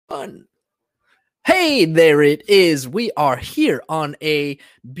Fun. Hey, there it is. We are here on a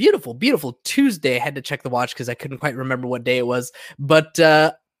beautiful, beautiful Tuesday. I had to check the watch because I couldn't quite remember what day it was, but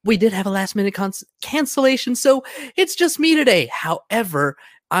we did have a last minute cancellation, so it's just me today. However,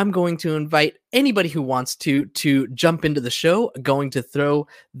 I'm going to invite anybody who wants to jump into the show. I'm going to throw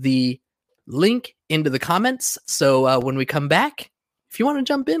the link into the comments. So when we come back, if you want to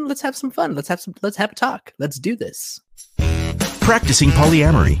jump in, let's have some fun. Let's have a talk. Let's do this. Practicing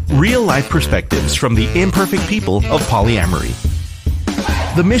Polyamory, real-life perspectives from the imperfect people of polyamory.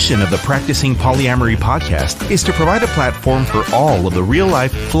 The mission of the Practicing Polyamory podcast is to provide a platform for all of the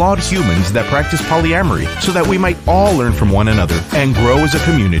real-life, flawed humans that practice polyamory so that we might all learn from one another and grow as a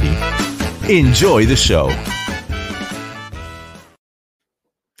community. Enjoy the show.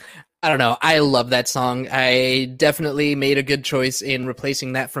 I don't know. I love that song. I definitely made a good choice in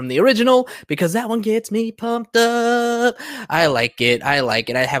replacing that from the original because that one gets me pumped up. I like it. I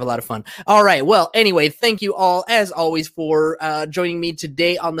have a lot of fun. All right. Well, anyway, thank you all, as always, for joining me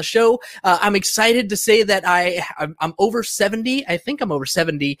today on the show. I'm excited to say that I'm over 70. I think I'm over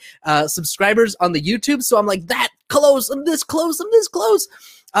 70 subscribers on the YouTube. So I'm like that close. I'm this close.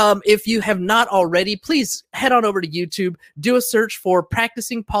 If you have not already, please head on over to YouTube, do a search for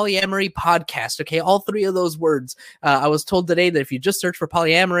Practicing Polyamory Podcast. Okay, all three of those words. I was told today that if you just search for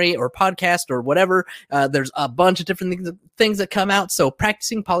polyamory or podcast or whatever, there's a bunch of different things that come out. So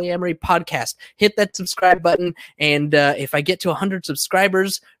Practicing Polyamory Podcast, hit that subscribe button. And if I get to 100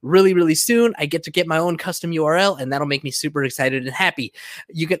 subscribers really, really soon, I get to get my own custom URL, and that'll make me super excited and happy.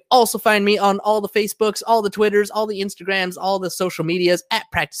 You can also find me on all the Facebooks, all the Twitters, all the Instagrams, all the social medias at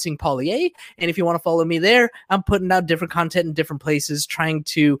Practicing Polya. And if you want to follow me there, I'm putting out different content in different places, trying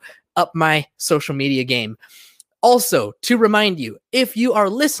to up my social media game. Also, to remind you, if you are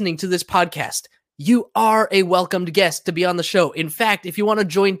listening to this podcast, you are a welcomed guest to be on the show. In fact, if you want to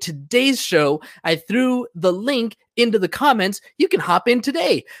join today's show, I threw the link into the comments. You can hop in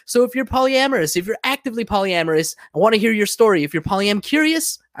today. So if you're polyamorous, if you're actively polyamorous, I want to hear your story. If you're polyam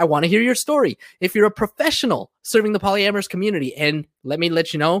curious, I want to hear your story. If you're a professional serving the polyamorous community, and let me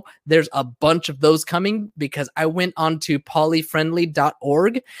let you know, there's a bunch of those coming because I went on to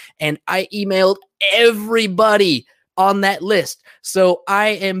polyfriendly.org and I emailed everybody on that list. So I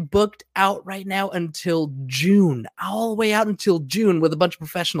am booked out right now until June, all the way out until June with a bunch of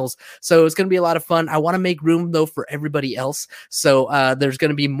professionals. So it's going to be a lot of fun. I want to make room though for everybody else. So there's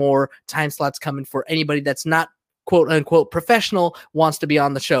going to be more time slots coming for anybody that's not quote unquote professional wants to be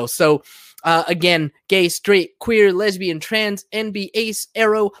on the show. So again, gay, straight, queer, lesbian, trans, NB, ace,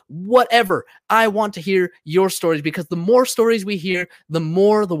 arrow, whatever. I want to hear your stories because the more stories we hear, the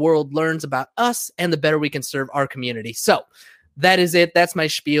more the world learns about us and the better we can serve our community. So that is it. That's my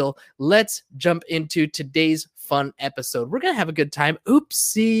spiel. Let's jump into today's fun episode. We're going to have a good time.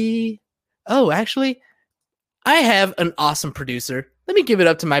 Oopsie. Oh, actually, I have an awesome producer. Let me give it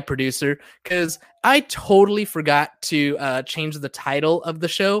up to my producer because I totally forgot to change the title of the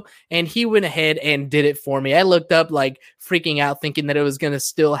show, and he went ahead and did it for me. I looked up like freaking out thinking that it was going to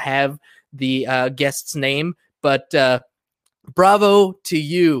still have the guest's name, but bravo to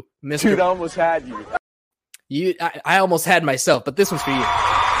you, Mr. Dude, I almost had you. I almost had myself, but this one's for you.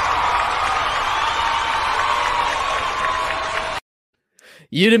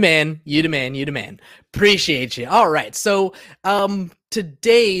 You the man. Appreciate you. All right. So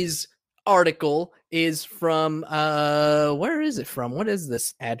today's article is from where is it from? What is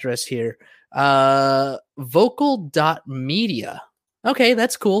this address here? Vocal.media. Okay,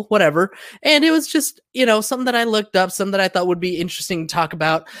 that's cool. Whatever. And it was just, something that I looked up, something that I thought would be interesting to talk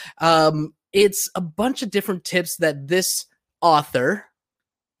about. It's a bunch of different tips that this author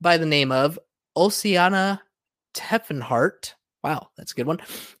by the name of Oceana Teffenhart. Wow, that's a good one.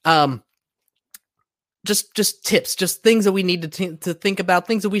 Just tips, just things that we need to think about,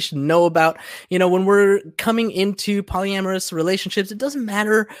 things that we should know about. When we're coming into polyamorous relationships, it doesn't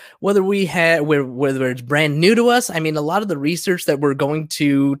matter whether whether it's brand new to us. I mean, a lot of the research that we're going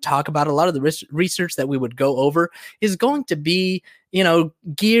to talk about, a lot of the research that we would go over is going to be,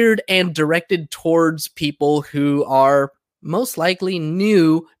 geared and directed towards people who are most likely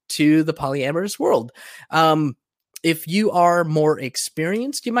new to the polyamorous world. If you are more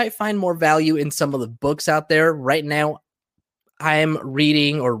experienced, you might find more value in some of the books out there. Right now, I'm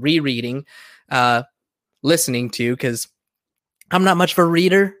reading or rereading, listening to, because I'm not much of a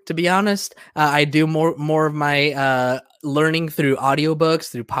reader, to be honest. I do more of my learning through audiobooks,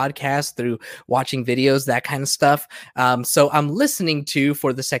 through podcasts, through watching videos, that kind of stuff. So I'm listening to,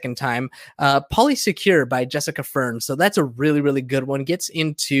 for the second time, Polysecure by Jessica Fern. So that's a really, really good one. Gets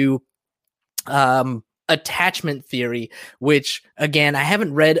into attachment theory, which again, I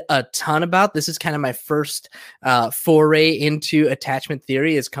haven't read a ton about. This is kind of my first foray into attachment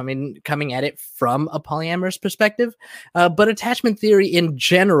theory, is coming at it from a polyamorous perspective. But attachment theory in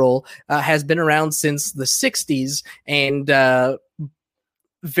general has been around since the 60s and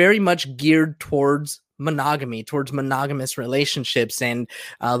very much geared towards monogamy, towards monogamous relationships, and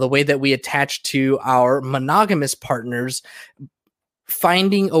the way that we attach to our monogamous partners,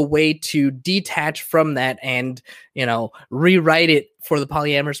 finding a way to detach from that and, rewrite it for the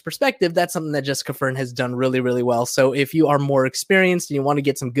polyamorous perspective. That's something that Jessica Fern has done really, really well. So if you are more experienced and you want to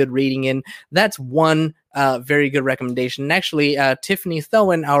get some good reading in, that's one very good recommendation. And actually, Tiffany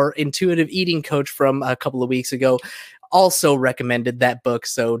Thowen, our intuitive eating coach from a couple of weeks ago, also recommended that book.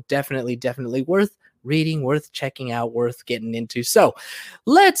 So definitely worth reading, worth checking out, worth getting into. So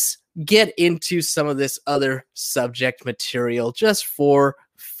let's get into some of this other subject material just for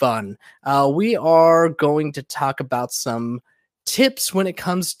fun. We are going to talk about some tips when it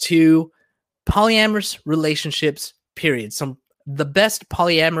comes to polyamorous relationships, period. The best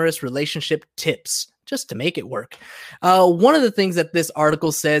polyamorous relationship tips just to make it work. One of the things that this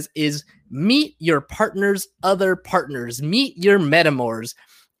article says is meet your partner's other partners, meet your metamors,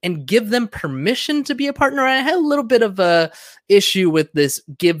 and give them permission to be a partner. I had a little bit of a issue with this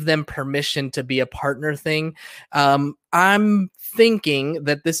give them permission to be a partner thing. I'm thinking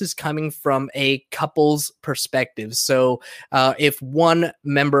that this is coming from a couple's perspective. So if one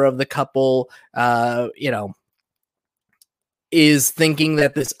member of the couple, is thinking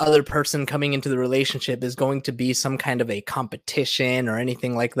that this other person coming into the relationship is going to be some kind of a competition or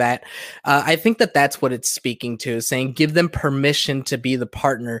anything like that. I think that that's what it's speaking to, saying give them permission to be the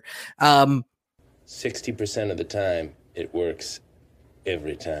partner. 60% of the time, it works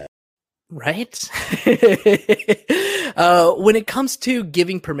every time. Right? When it comes to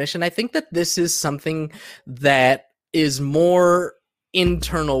giving permission, I think that this is something that is more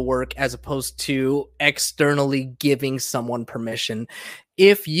internal work as opposed to externally giving someone permission.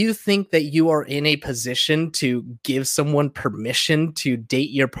 If you think that you are in a position to give someone permission to date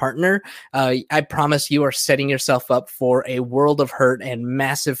your partner, I promise you are setting yourself up for a world of hurt and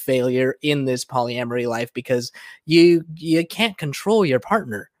massive failure in this polyamory life, because you can't control your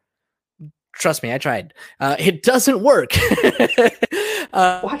partner. Trust me, I tried. It doesn't work.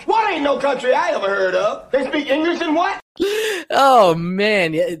 What ain't no country I ever heard of? They speak English and what? Oh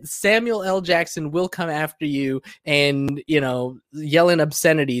man, Samuel L. Jackson will come after you and, yelling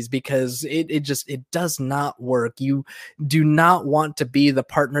obscenities, because it does not work. You do not want to be the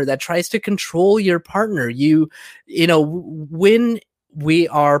partner that tries to control your partner. When we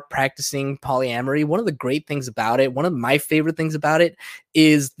are practicing polyamory, one of the great things about it, one of my favorite things about it,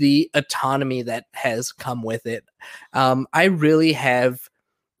 is the autonomy that has come with it. I really have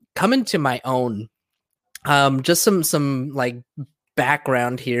come into my own. Just some like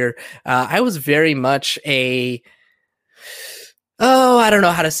background here. I was very much I don't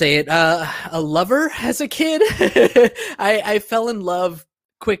know how to say it, a lover as a kid. I fell in love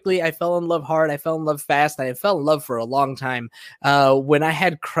quickly. I fell in love hard. I fell in love fast. I fell in love for a long time. When I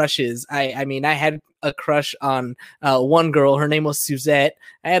had crushes, I had a crush on one girl. Her name was Suzette.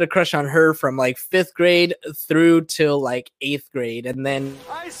 I had a crush on her from like 5th grade through till like 8th grade. And then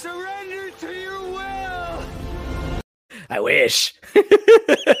I surrender to your will. I wish.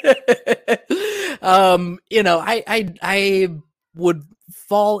 I would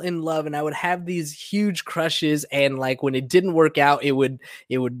fall in love and I would have these huge crushes, and like when it didn't work out, it would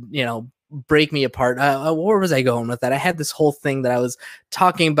break me apart. Where was I going with that? I had this whole thing that I was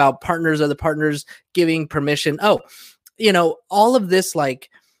talking about partners, other partners, giving permission. All of this, like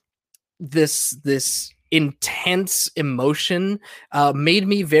this intense emotion made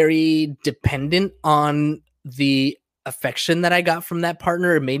me very dependent on the affection that I got from that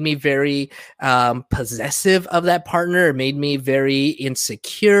partner. It made me very possessive of that partner. It made me very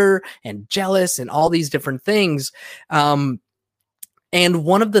insecure and jealous and all these different things. And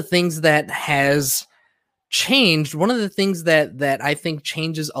one of the things that has changed, one of the things that I think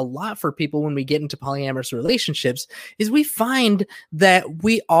changes a lot for people when we get into polyamorous relationships, is we find that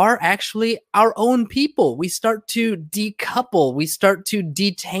we are actually our own people. We start to decouple. We start to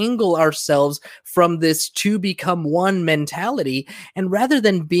detangle ourselves from this to become one mentality. And rather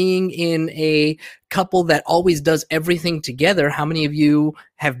than being in a couple that always does everything together, how many of you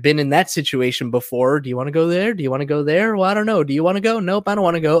have been in that situation before? Do you want to go there? Do you want to go there? Well, I don't know. Do you want to go? Nope, I don't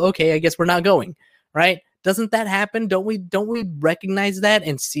want to go. Okay, I guess we're not going. Right? Doesn't that happen? Don't we recognize that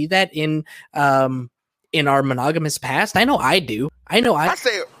and see that in our monogamous past? I know I do. I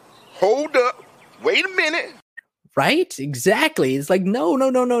say, hold up, wait a minute. Right? Exactly. It's like, no, no,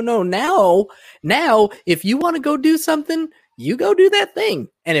 no, no, no. Now, if you want to go do something, you go do that thing.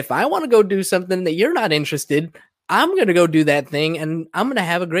 And if I want to go do something that you're not interested, I'm going to go do that thing and I'm going to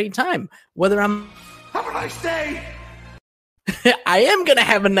have a great time. Whether I'm Have a nice day. I am going to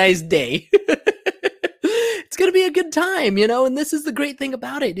have a nice day. It's going to be a good time, and this is the great thing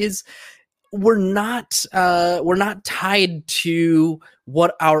about it is we're not tied to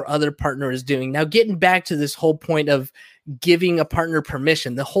what our other partner is doing. Now, getting back to this whole point of giving a partner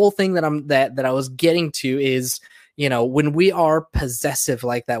permission, the whole thing that I was getting to is, when we are possessive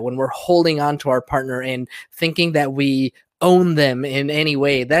like that, when we're holding on to our partner and thinking that we own them in any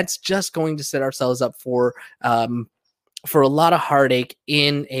way, that's just going to set ourselves up for a lot of heartache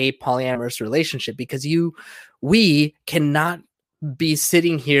in a polyamorous relationship, because we cannot be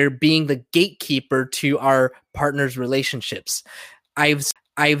sitting here being the gatekeeper to our partner's relationships.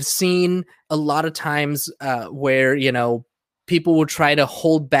 I've seen a lot of times where people will try to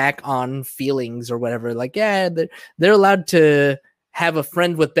hold back on feelings or whatever. Like, yeah, they're allowed to have a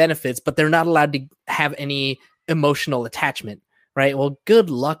friend with benefits, but they're not allowed to have any emotional attachment. Right. Well, good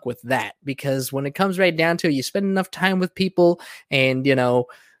luck with that, because when it comes right down to it, you spend enough time with people and,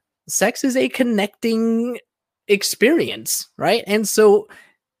 sex is a connecting experience. Right. And so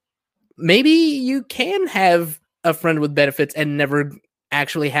maybe you can have a friend with benefits and never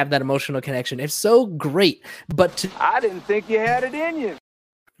actually have that emotional connection. If so, great. But I didn't think you had it in you.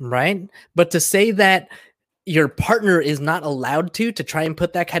 Right. But to say that your partner is not allowed to try and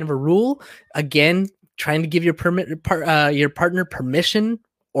put that kind of a rule, again, trying to give your partner permission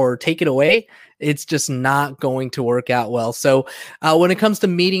or take it away, it's just not going to work out well. So when it comes to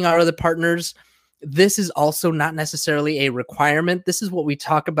meeting our other partners, this is also not necessarily a requirement. This is what we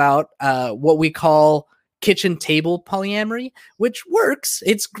talk about, what we call kitchen table polyamory, which works.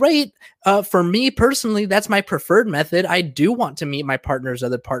 It's great. For me personally, that's my preferred method. I do want to meet my partner's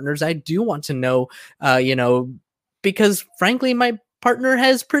other partners. I do want to know, because frankly, my partner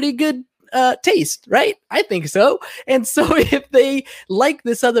has pretty good taste, right? I think so. And so if they like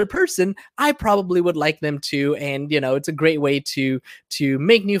this other person, I probably would like them too. And, it's a great way to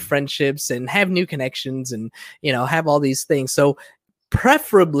make new friendships and have new connections and, have all these things. So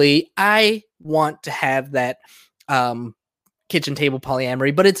preferably I want to have that, kitchen table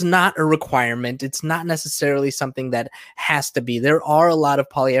polyamory, but it's not a requirement. It's not necessarily something that has to be. There are a lot of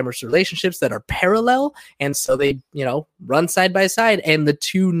polyamorous relationships that are parallel, and so they, run side by side, and the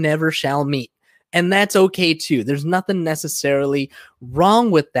two never shall meet. And that's okay too. There's nothing necessarily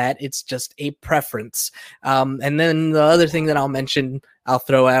wrong with that. It's just a preference. And then the other thing that I'll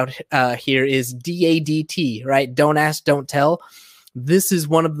throw out here is DADT, right? Don't ask, don't tell. This is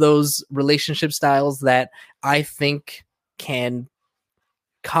one of those relationship styles that I think can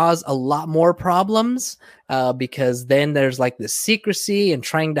cause a lot more problems because then there's like this secrecy and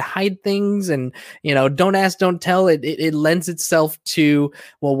trying to hide things, and don't ask, don't tell. It lends itself to,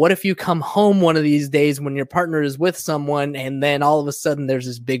 well, what if you come home one of these days when your partner is with someone and then all of a sudden there's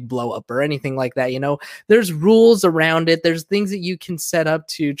this big blow up or anything like that? There's rules around it. There's things that you can set up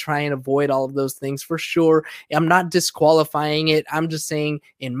to try and avoid all of those things for sure. I'm not disqualifying it. I'm just saying,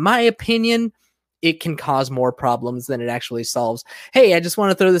 in my opinion, it can cause more problems than it actually solves. Hey, I just want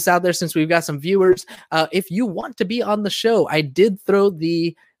to throw this out there since we've got some viewers. If you want to be on the show, I did throw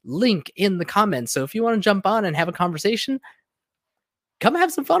the link in the comments. So if you want to jump on and have a conversation, come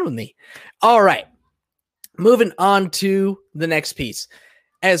have some fun with me. All right. Moving on to the next piece.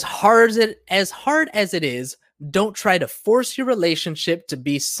 As hard as it is, don't try to force your relationship to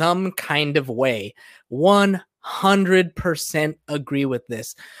be some kind of way. 100% agree with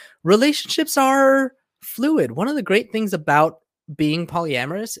this. Relationships are fluid. One of the great things about being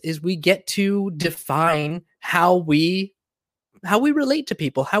polyamorous is we get to define how we relate to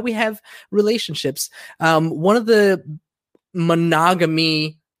people, how we have relationships. One of the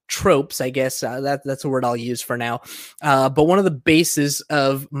monogamy tropes, I guess that's a word I'll use for now. But one of the bases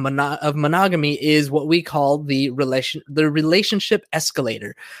of monogamy is what we call the relationship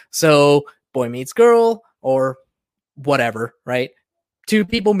escalator. So boy meets girl or whatever, right? Two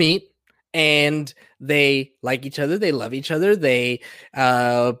people meet and they like each other. They love each other. They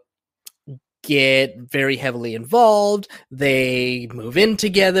get very heavily involved. They move in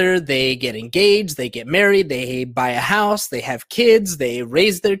together. They get engaged. They get married. They buy a house. They have kids. They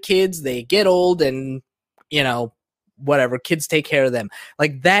raise their kids. They get old and, whatever, kids take care of them.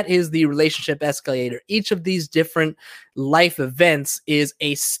 Like, that is the relationship escalator. Each of these different life events is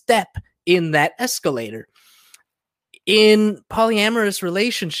a step in that escalator. In polyamorous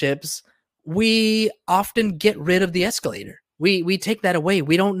relationships, we often get rid of the escalator. We take that away.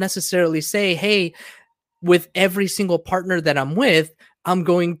 We don't necessarily say, hey, with every single partner that I'm with, I'm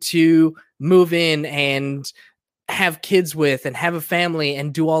going to move in and have kids with and have a family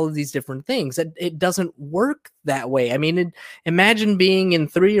and do all of these different things. It doesn't work that way. I mean, imagine being in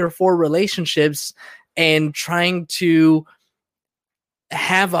 3 or 4 relationships and trying to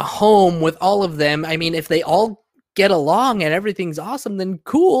have a home with all of them. I mean, if they all get along and everything's awesome, then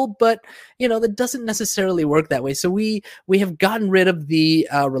cool, but that doesn't necessarily work that way. So we have gotten rid of the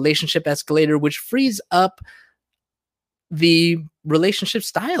relationship escalator, which frees up the relationship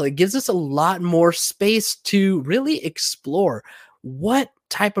style. It gives us a lot more space to really explore what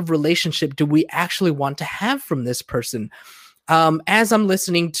type of relationship do we actually want to have from this person. As I'm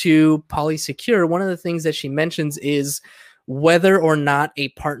listening to Polysecure, one of the things that she mentions is whether or not a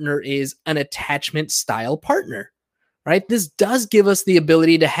partner is an attachment style partner, right? This does give us the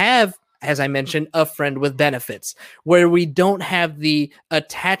ability to have, as I mentioned, a friend with benefits, where we don't have the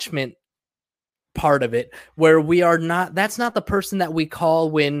attachment part of it, where we are not, that's not the person that we call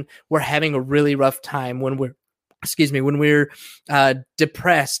when we're having a really rough time, when we're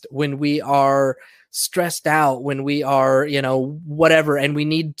depressed, when we are stressed out, when we are, whatever, and we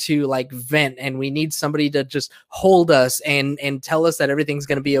need to like vent and we need somebody to just hold us and tell us that everything's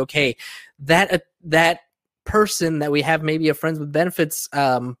going to be okay. That person that we have maybe a friends with benefits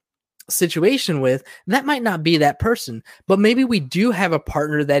situation with, that might not be that person, but maybe we do have a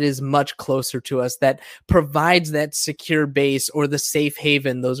partner that is much closer to us, that provides that secure base or the safe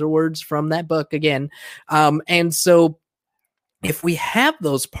haven. Those are words from that book again. And so if we have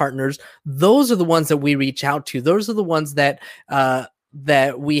those partners, those are the ones that we reach out to. Those are the ones that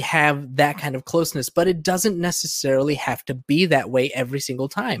we have that kind of closeness, but it doesn't necessarily have to be that way every single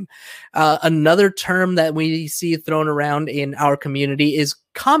time. Another term that we see thrown around in our community is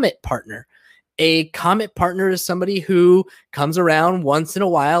comet partner. A comet partner is somebody who comes around once in a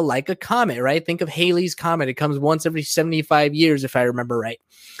while, like a comet, right? Think of Halley's Comet. It comes once every 75 years, if I remember right.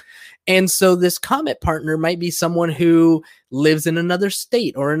 And so this comet partner might be someone who lives in another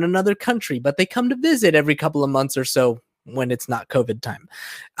state or in another country, but they come to visit every couple of months or so when it's not COVID time.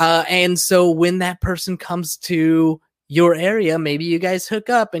 And so when that person comes to your area, maybe you guys hook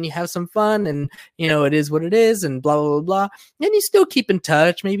up and you have some fun and, it is what it is and blah, blah, blah, blah. And you still keep in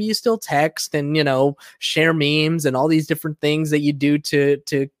touch. Maybe you still text and, share memes and all these different things that you do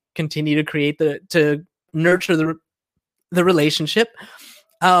to continue to create to nurture the relationship.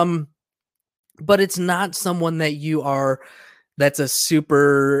 But it's not someone that that's a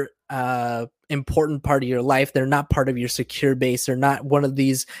super important part of your life. They're not part of your secure base. They're not one of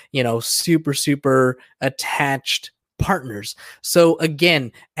these, super, super attached partners. So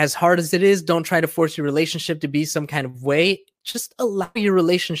again, as hard as it is, don't try to force your relationship to be some kind of way. Just allow your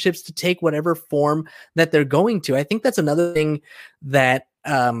relationships to take whatever form that they're going to. I think that's another thing that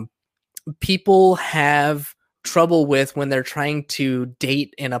people have trouble with when they're trying to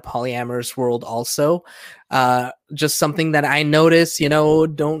date in a polyamorous world also. Just something that I notice,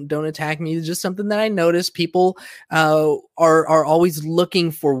 don't attack me. Just something that I notice. People are always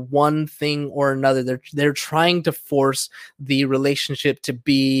looking for one thing or another. They're trying to force the relationship to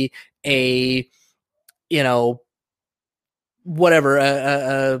be a,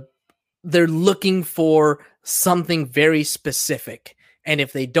 whatever. They're looking for something very specific. And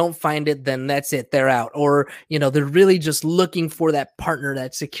if they don't find it, then that's it. They're out. Or, they're really just looking for that partner,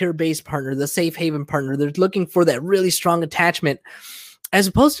 that secure base partner, the safe haven partner. They're looking for that really strong attachment as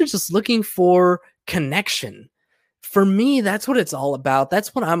opposed to just looking for connection. For me, that's what it's all about.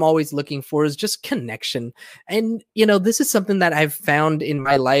 That's what I'm always looking for, is just connection. And, this is something that I've found in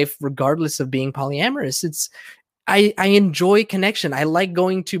my life, regardless of being polyamorous. I enjoy connection. I like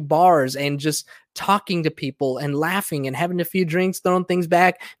going to bars and just talking to people and laughing and having a few drinks, throwing things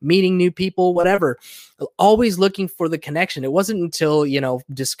back, meeting new people, whatever. Always looking for the connection. It wasn't until,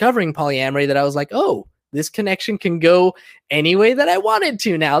 discovering polyamory that I was like, oh, this connection can go any way that I wanted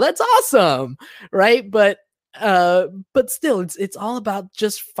to now. That's awesome. Right. But still, it's all about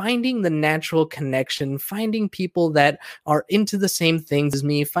just finding the natural connection, finding people that are into the same things as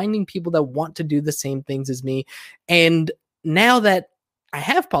me, finding people that want to do the same things as me. And now that I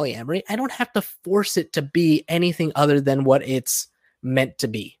have polyamory, I don't have to force it to be anything other than what it's meant to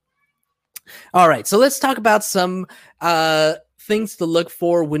be. All right, so let's talk about some things to look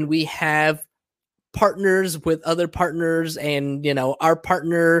for when we have partners with other partners, and our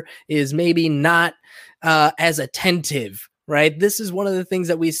partner is maybe not as attentive, right? This is one of the things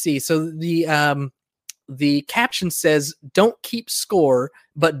that we see. So the caption says, don't keep score,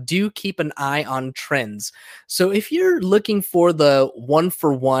 but do keep an eye on trends. So if you're looking for the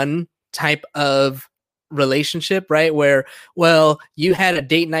 1-for-1 type of relationship, right, where, well, you had a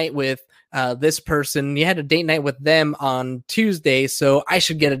date night with this person, you had a date night with them on Tuesday, so I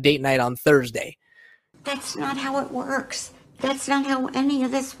should get a date night on Thursday. That's not how it works. That's not how any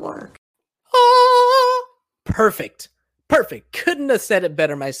of this works. Oh, perfect. Couldn't have said it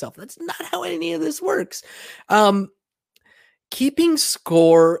better myself. That's not how any of this works. Keeping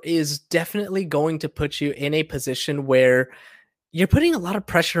score is definitely going to put you in a position where you're putting a lot of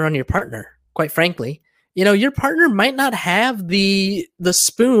pressure on your partner, quite frankly. You know, your partner might not have the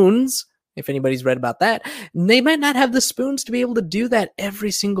spoons, if anybody's read about that. They might not have the spoons to be able to do that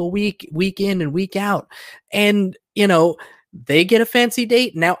every single week, week in and week out. And, you know, they get a fancy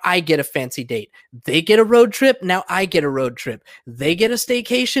date, now I get a fancy date. They get a road trip, now I get a road trip. They get a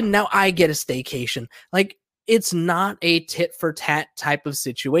staycation, now I get a staycation. Like, it's not a tit for tat type of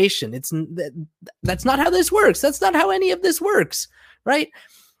situation. That's not how this works. That's not how any of this works, right?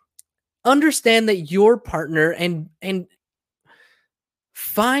 Understand that your partner and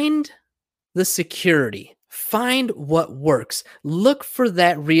find the security, find what works. Look for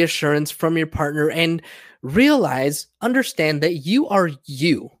that reassurance from your partner and understand that you are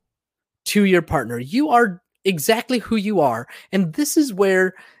you to your partner. You are exactly who you are. And this is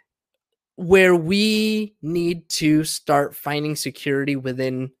where we need to start finding security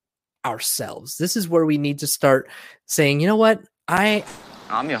within ourselves. This is where we need to start saying, you know what?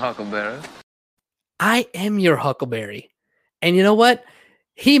 I'm your huckleberry. I am your huckleberry. And you know what?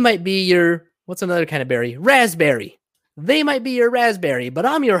 He might be your, what's another kind of berry? Raspberry. They might be your raspberry, but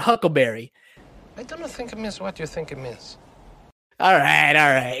I'm your huckleberry. I don't think it means what you think it means. All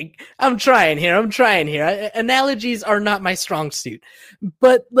right. I'm trying here. Analogies are not my strong suit.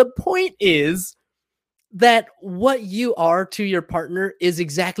 But the point is that what you are to your partner is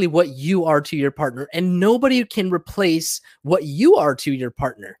exactly what you are to your partner. And nobody can replace what you are to your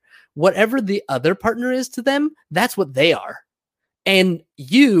partner. Whatever the other partner is to them, that's what they are. And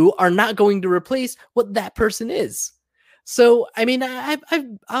you are not going to replace what that person is. So, I mean,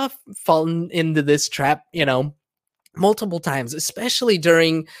 I've fallen into this trap, you know, multiple times, especially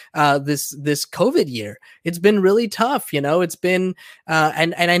during this COVID year. It's been really tough, you know. It's been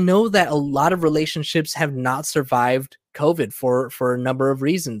and I know that a lot of relationships have not survived COVID for a number of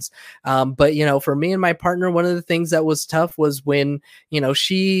reasons. But you know, for me and my partner, one of the things that was tough was when, you know,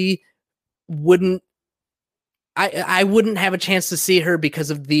 she wouldn't I wouldn't have a chance to see her because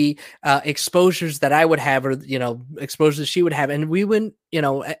of the exposures that I would have, or, you know, exposures she would have. And we went, you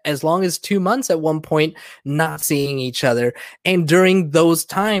know, as long as 2 months at one point, not seeing each other. And during those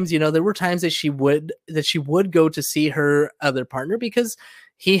times, you know, there were times that she would go to see her other partner because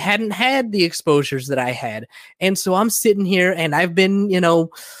he hadn't had the exposures that I had. And so I'm sitting here and I've been, you know,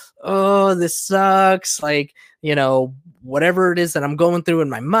 oh, this sucks. Like, you know, whatever it is that I'm going through in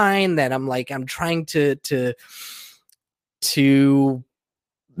my mind, that I'm like, I'm trying to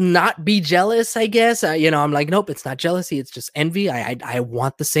not be jealous, I guess. You know, I'm like, nope, it's not jealousy. It's just envy. I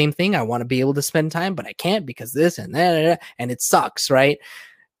want the same thing. I want to be able to spend time, but I can't because this and that, and it sucks, right?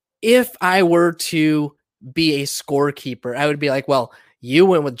 If I were to be a scorekeeper, I would be like, well, you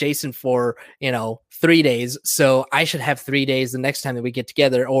went with Jason for, you know, 3 days, so I should have 3 days the next time that we get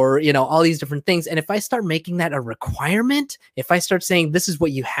together, or, you know, all these different things. And if I start making that a requirement, if I start saying this is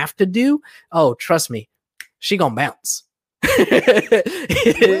what you have to do, oh, trust me, she gonna bounce. We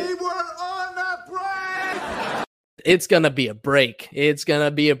were on a break. It's gonna be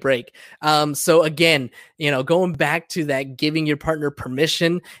a break. So again, you know, going back to that, giving your partner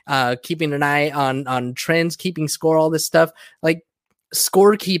permission, keeping an eye on trends, keeping score, all this stuff, like,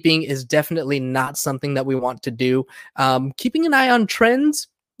 scorekeeping is definitely not something that we want to do. Keeping an eye on trends,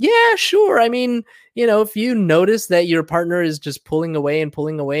 yeah, sure. I mean, you know, if you notice that your partner is just pulling away, you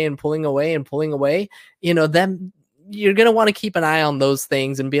know, then you're going to want to keep an eye on those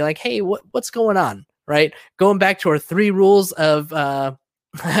things and be like, hey, what's going on, right? Going back to our 3 rules of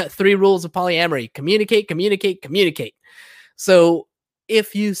polyamory: communicate. So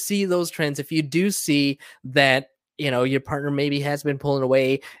if you see those trends, if you do see that, you know, your partner maybe has been pulling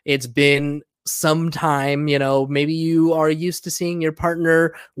away, it's been some time, you know, maybe you are used to seeing your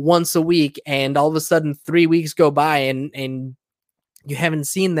partner once a week, and all of a sudden 3 weeks go by and you haven't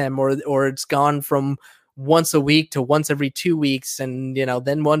seen them, or it's gone from once a week to once every 2 weeks, and, you know,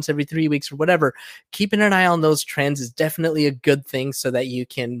 then once every 3 weeks or whatever. Keeping an eye on those trends is definitely a good thing, so that you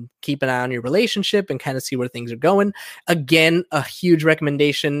can keep an eye on your relationship and kind of see where things are going. Again, a huge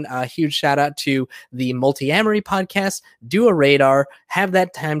recommendation, a huge shout out to the Multi-Amory podcast. Do a radar, have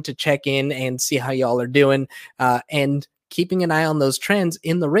that time to check in and see how y'all are doing, and keeping an eye on those trends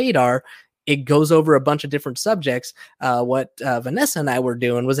in the radar. It goes over a bunch of different subjects. What Vanessa and I were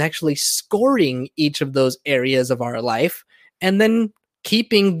doing was actually scoring each of those areas of our life and then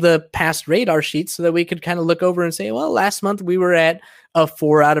keeping the past radar sheets so that we could kind of look over and say, well, last month we were at a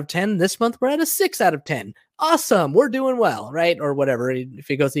 4 out of 10. This month we're at a 6 out of 10. Awesome. We're doing well, right? Or whatever. If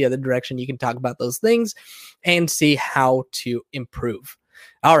it goes the other direction, you can talk about those things and see how to improve.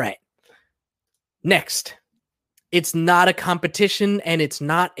 All right. Next, it's not a competition and it's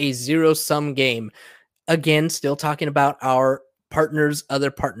not a zero-sum game. Again, still talking about our partners,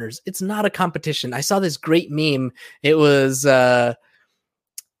 other partners. It's not a competition. I saw this great meme. It was,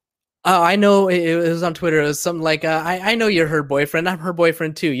 I know it was on Twitter. It was something like, I know you're her boyfriend. I'm her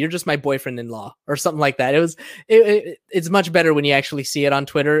boyfriend too. You're just my boyfriend-in-law, or something like that. It's much better when you actually see it on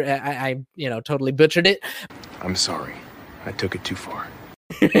Twitter. I totally butchered it. I'm sorry. I took it too far.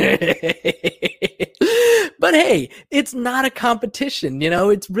 But hey, it's not a competition.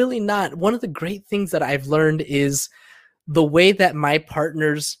 It's really not. One of the great things that I've learned is the way that my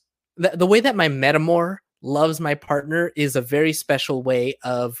partners, the way that my metamor loves my partner is a very special way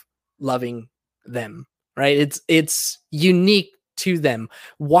of loving them, right? It's unique to them,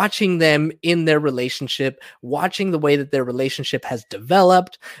 watching them in their relationship, watching the way that their relationship has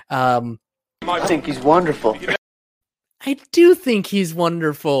developed. I think he's wonderful. I do think he's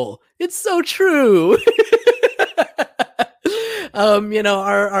wonderful. It's so true.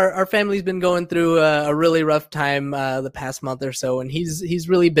 Our family's been going through a really rough time the past month or so, and he's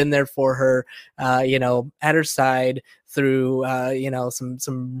really been there for her, at her side through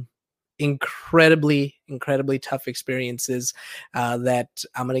some incredibly tough experiences that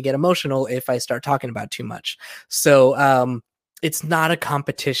I'm going to get emotional if I start talking about too much. So it's not a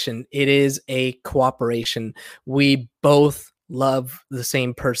competition. It is a cooperation. We both love the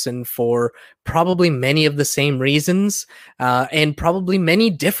same person for probably many of the same reasons, and probably many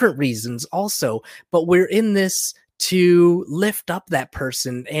different reasons also. But we're in this to lift up that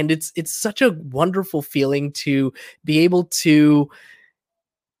person, and it's such a wonderful feeling to be able to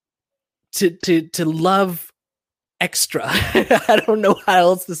love extra. I don't know how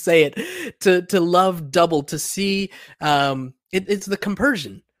else to say it. To love double, to see. It's the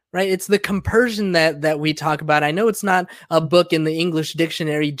compersion, right? It's the compersion that we talk about. I know it's not a book in the English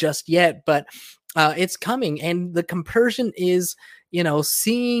dictionary just yet, but it's coming. And the compersion is,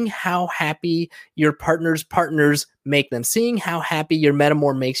 seeing how happy your partner's partners make them, seeing how happy your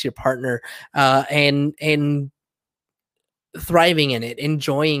metamor makes your partner, and thriving in it,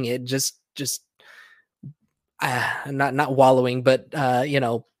 enjoying it, just not wallowing, but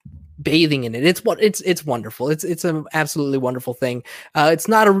bathing in it. It's wonderful. It's an absolutely wonderful thing. It's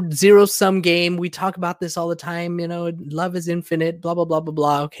not a zero-sum game. We talk about this all the time. Love is infinite. Blah blah blah blah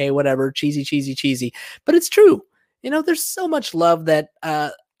blah. Okay, whatever. Cheesy. But it's true. There's so much love that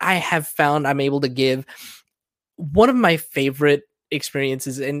I have found I'm able to give. One of my favorite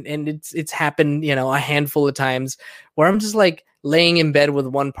experiences, and it's happened, a handful of times, where I'm just like laying in bed with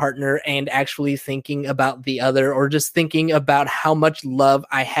one partner and actually thinking about the other, or just thinking about how much love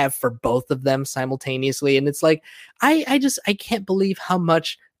I have for both of them simultaneously. And it's like, I can't believe how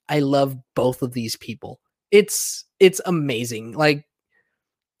much I love both of these people. It's amazing. Like,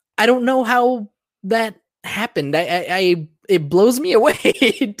 I don't know how that happened. It blows me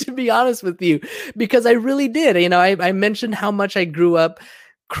away, to be honest with you, because I really did. I mentioned how much I grew up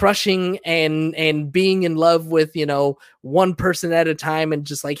crushing and being in love with, one person at a time, and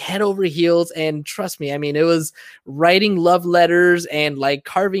just like head over heels. And trust me, it was writing love letters and like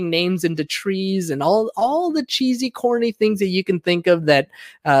carving names into trees and all the cheesy, corny things that you can think of that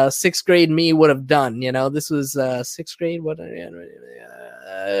sixth grade me would have done. This was sixth grade,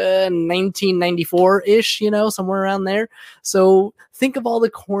 1994-ish, somewhere around there. So think of all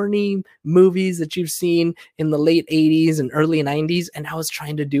the corny movies that you've seen in the late 80s and early 90s, and I was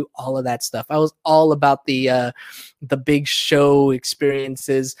trying to do all of that stuff. I was all about the big show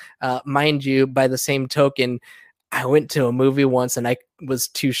experiences. Mind you, by the same token, I went to a movie once and I was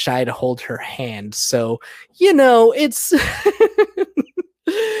too shy to hold her hand. So, it's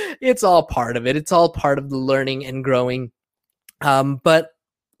it's all part of it. It's all part of the learning and growing. But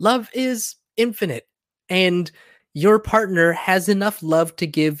love is infinite, and your partner has enough love to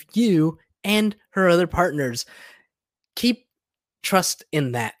give you and her other partners. Keep trust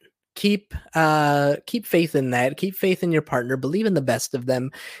in that. Keep faith in that. Keep faith in your partner. Believe in the best of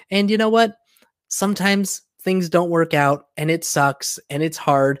them. And you know what? Sometimes things don't work out, and it sucks, and it's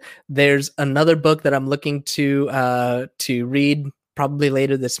hard. There's another book that I'm looking to read probably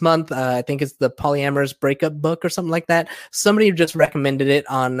later this month. I think it's the Polyamorous Breakup book or something like that. Somebody just recommended it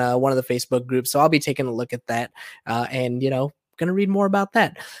on one of the Facebook groups, so I'll be taking a look at that, and going to read more about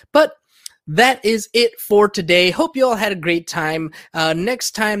that. But that is it for today. Hope you all had a great time.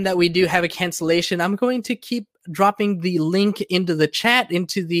 Next time that we do have a cancellation, I'm going to keep dropping the link into the chat,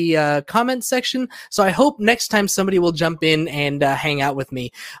 into the comment section. So I hope next time somebody will jump in and hang out with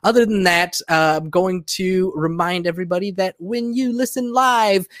me. Other than that, I'm going to remind everybody that when you listen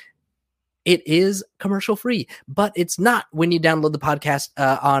live, it is commercial free, but it's not when you download the podcast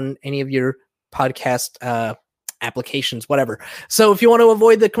on any of your podcast applications, whatever. So if you want to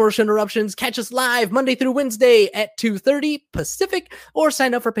avoid the commercial interruptions, catch us live Monday through Wednesday at 2:30 Pacific, or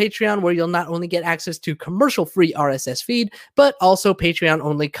sign up for Patreon, where you'll not only get access to commercial-free RSS feed, but also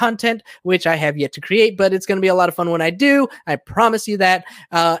Patreon-only content, which I have yet to create, but it's going to be a lot of fun when I do. I promise you that.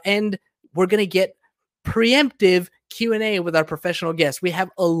 And we're going to get preemptive Q&A with our professional guests. We have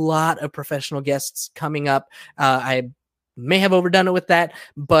a lot of professional guests coming up. I may have overdone it with that,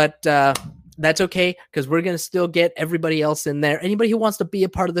 but that's okay, because we're going to still get everybody else in there. Anybody who wants to be a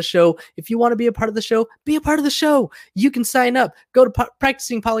part of the show, if you want to be a part of the show, be a part of the show. You can sign up. Go to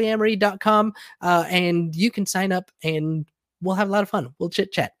practicingpolyamory.com and you can sign up, and we'll have a lot of fun. We'll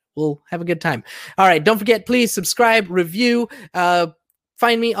chit-chat. We'll have a good time. All right, don't forget, please subscribe, review. Find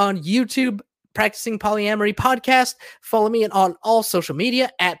me on YouTube, Practicing Polyamory Podcast. Follow me on all social media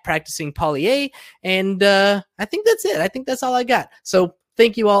at Practicing Polya. And I think that's it. I think that's all I got. So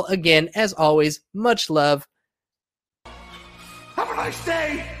thank you all again. As always, much love. Have a nice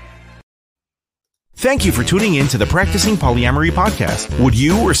day! Thank you for tuning in to the Practicing Polyamory Podcast. Would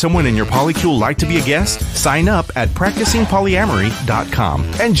you or someone in your polycule like to be a guest? Sign up at practicingpolyamory.com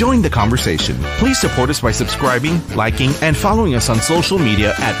and join the conversation. Please support us by subscribing, liking, and following us on social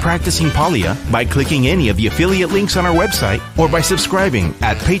media at Practicing Polya by clicking any of the affiliate links on our website, or by subscribing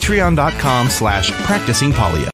at patreon.com/practicingpolya.